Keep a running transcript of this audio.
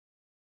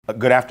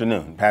Good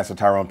afternoon, Pastor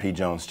Tyrone P.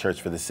 Jones,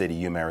 Church for the City,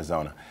 Yuma,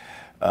 Arizona.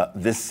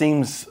 This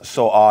seems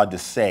so odd to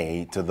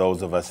say to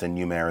those of us in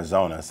Yuma,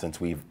 Arizona, since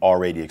we've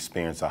already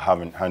experienced a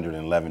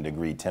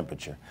 111-degree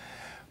temperature.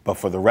 But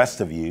for the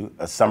rest of you,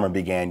 summer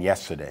began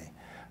yesterday.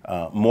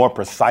 More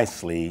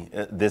precisely,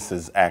 this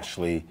is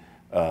actually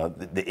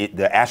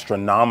the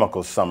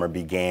astronomical summer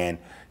began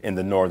in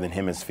the Northern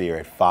Hemisphere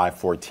at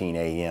 5:14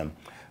 a.m.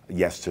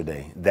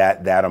 yesterday.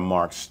 That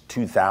marks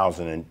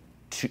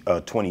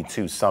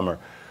 2022 summer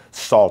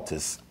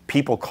solstice.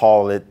 People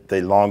call it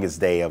the longest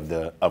day of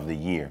the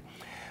year.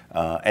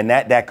 And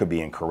that could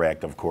be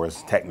incorrect, of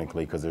course,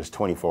 technically, because there's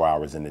 24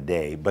 hours in the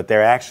day, but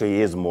there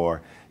actually is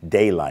more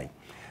daylight.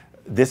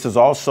 This is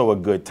also a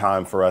good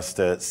time for us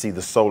to see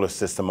the solar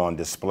system on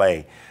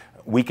display.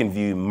 We can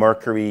view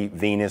Mercury,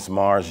 Venus,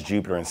 Mars,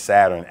 Jupiter, and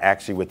Saturn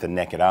actually with the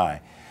naked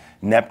eye.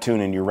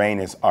 Neptune and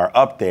Uranus are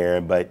up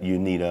there, but you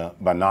need a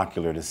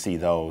binocular to see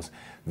those.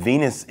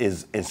 Venus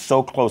is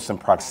so close in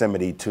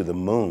proximity to the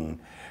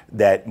moon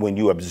that when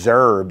you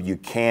observe, you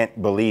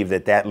can't believe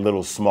that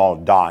little small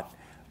dot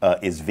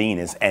is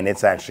Venus, and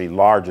it's actually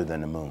larger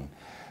than the moon.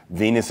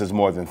 Venus is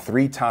more than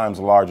 3 times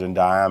larger in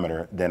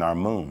diameter than our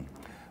moon.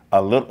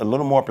 A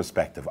little more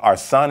perspective. Our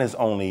sun is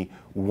only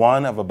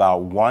one of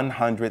about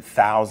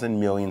 100,000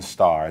 million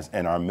stars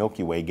in our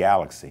Milky Way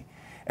galaxy.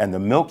 And the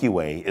Milky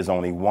Way is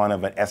only one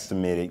of an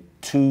estimated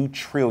 2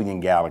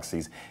 trillion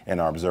galaxies in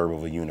our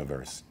observable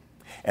universe.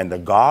 And the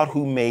God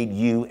who made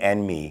you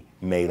and me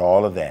made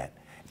all of that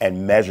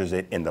and measures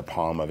it in the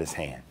palm of his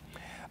hand.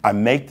 I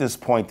make this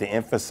point to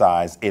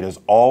emphasize it is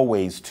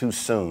always too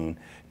soon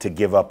to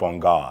give up on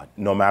God.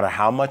 No matter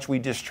how much we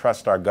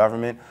distrust our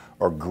government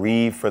or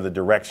grieve for the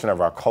direction of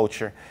our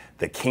culture,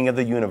 the King of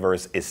the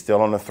universe is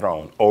still on the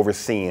throne,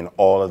 overseeing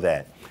all of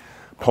that.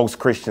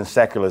 Post-Christian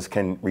secularists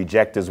can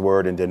reject his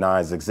word and deny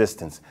his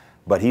existence,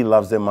 but he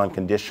loves them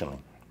unconditionally.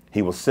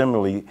 He will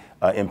similarly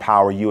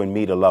empower you and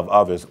me to love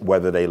others,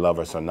 whether they love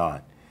us or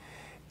not.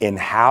 In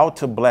How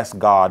to Bless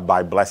God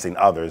by Blessing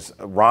Others,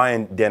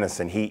 Ryan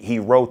Dennison, he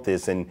wrote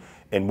this in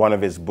one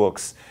of his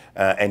books,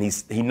 and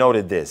he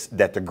noted this,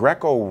 that the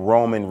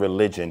Greco-Roman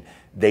religion,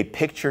 they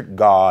pictured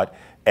God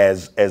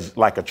as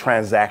like a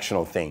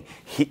transactional thing.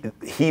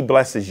 He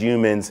blesses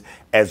humans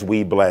as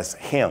we bless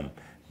him.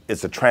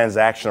 It's a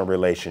transactional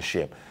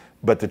relationship.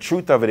 But the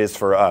truth of it is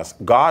for us,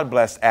 God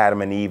blessed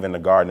Adam and Eve in the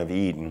Garden of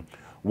Eden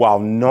while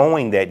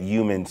knowing that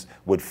humans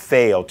would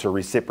fail to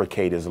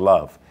reciprocate his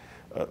love.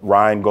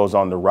 Ryan goes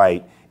on to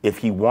write, if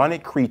he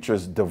wanted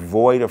creatures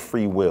devoid of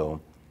free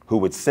will, who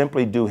would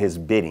simply do his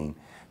bidding,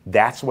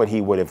 that's what he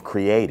would have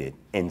created.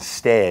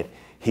 Instead,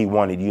 he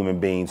wanted human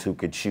beings who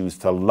could choose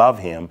to love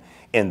him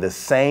in the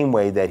same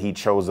way that he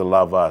chose to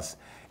love us.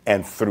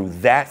 And through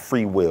that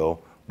free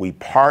will, we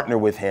partner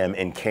with him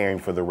in caring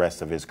for the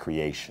rest of his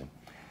creation.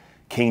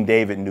 King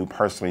David knew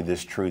personally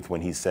this truth when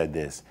he said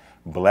this,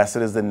 blessed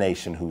is the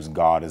nation whose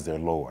God is their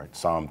Lord,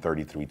 Psalm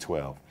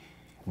 33:12.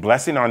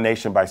 Blessing our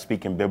nation by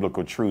speaking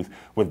biblical truth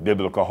with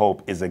biblical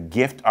hope is a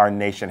gift our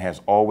nation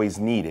has always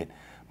needed,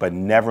 but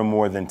never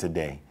more than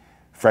today.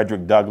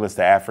 Frederick Douglass,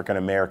 the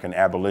African-American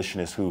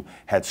abolitionist who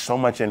had so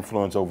much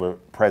influence over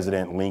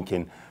President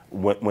Lincoln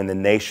when the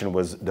nation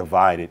was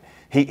divided,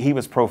 he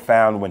was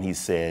profound when he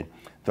said,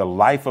 the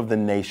life of the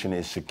nation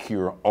is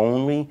secure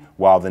only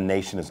while the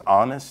nation is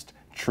honest,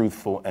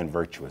 truthful, and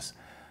virtuous.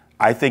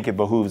 I think it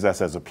behooves us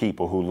as a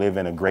people who live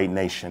in a great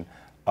nation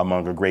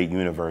among a great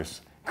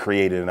universe,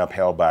 created and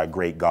upheld by a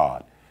great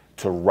God,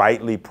 to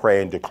rightly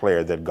pray and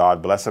declare that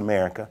God bless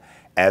America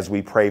as we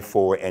pray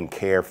for and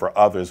care for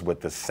others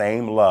with the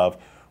same love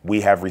we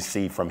have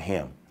received from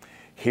him.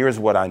 Here's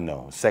what I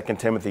know. 2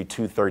 Timothy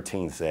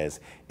 2:13 says,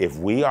 if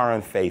we are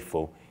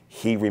unfaithful,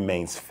 he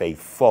remains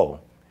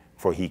faithful,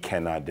 for he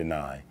cannot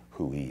deny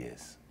who he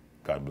is.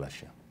 God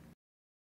bless you.